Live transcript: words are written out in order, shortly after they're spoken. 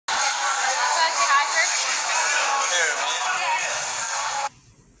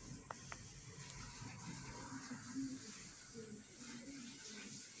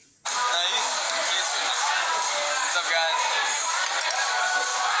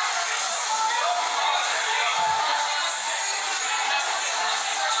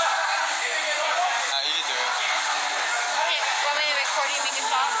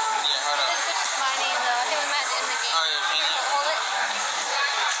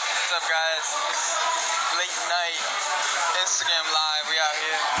What's up, guys? Late night Instagram live. We out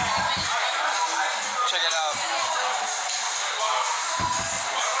here. Check it out.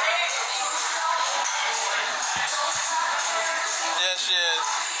 Yeah, she is.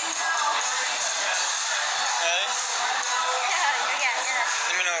 Hey? Yeah.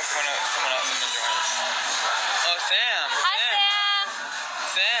 Let me know if someone else is enjoying. Oh, Sam. Hi, Sam.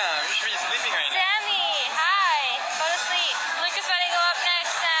 Sam, you should be sleeping right now. Sammy, hi. Go to sleep. Lucas ready to go up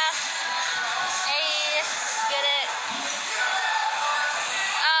next now. Hey, let's get it.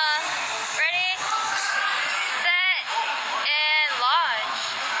 Ready, set, and launch.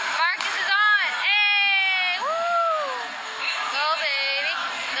 Marcus is on. Hey, woo. Go, baby.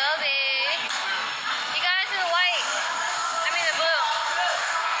 Go, baby. You guys in the white. I mean the blue.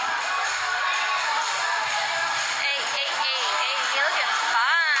 Hey, you're looking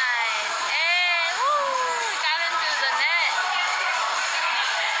fine. Hey, woo, got into the net.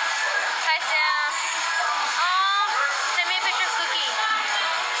 Hi, Sam. Send me a picture of Cookie.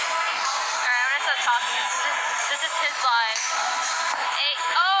 Alright, I'm gonna stop talking. This is his live. Hey,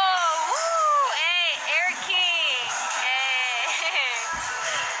 woo, hey, Eric King. Hey.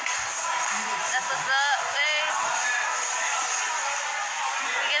 That's what's up, babe.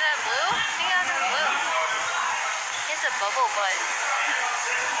 You get that blue? I think I got that blue. It's a bubble butt.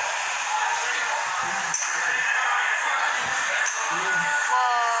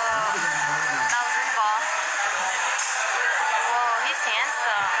 Whoa. That was his ball. Whoa, he's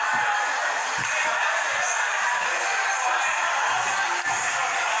handsome.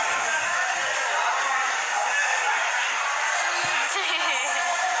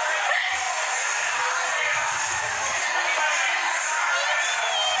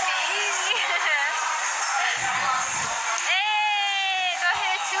 Hey, don't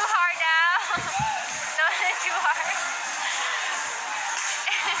hit it too hard now. Don't hit it too hard.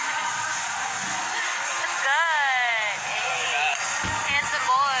 That's good. Hey, handsome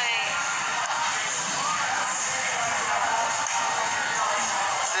boy.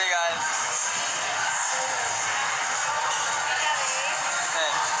 See you guys.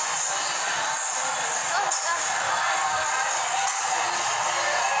 Hey.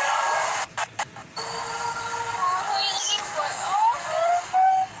 Who are you looking for?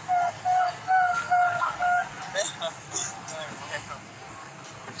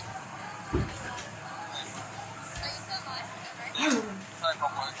 Are you still live? Sorry,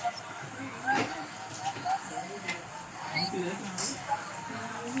 Papa.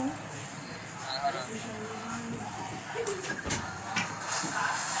 Hold on.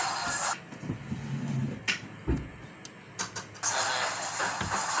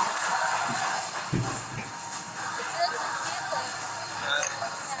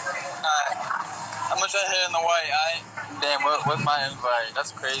 How much I hit in the white? Damn, what's my invite?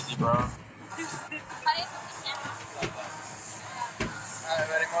 That's crazy, bro. Alright,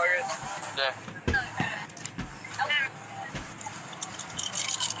 ready, Morgan? Yeah.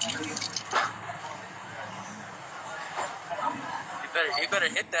 You better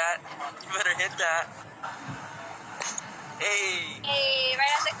hit that. You better hit that. Hey. Hey,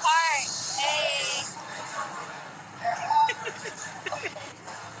 right on the cart. Hey.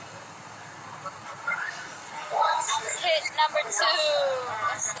 Hit number 2.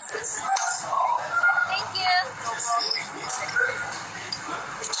 Thank you.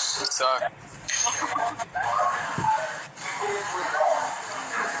 Sorry.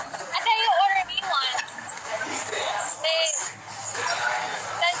 I thought you ordered me one.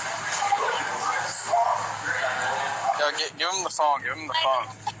 Yo, give him the phone. Give him the phone.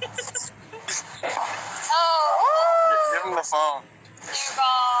 Give him the phone.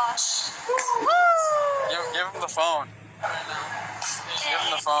 Give him the phone. Give him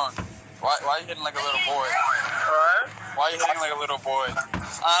the phone. Why are you hitting like a little boy? What? Why are you hitting like a little boy?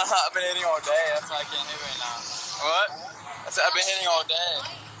 I've been hitting all day. That's why I can't hit right now. What? I've been hitting all day.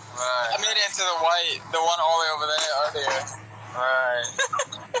 Right. I made it into the white, the one all the way over there earlier. Right.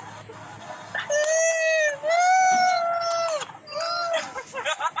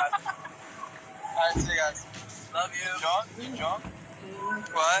 Alright, see you guys. Love you. John? You John?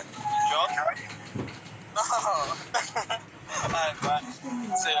 What? You John? No. Alright, bye.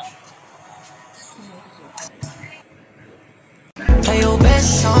 See ya. Play your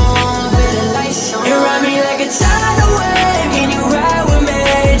best song with the lights on. You ride me like a tidal wave. Can you ride with me?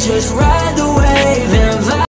 Just ride.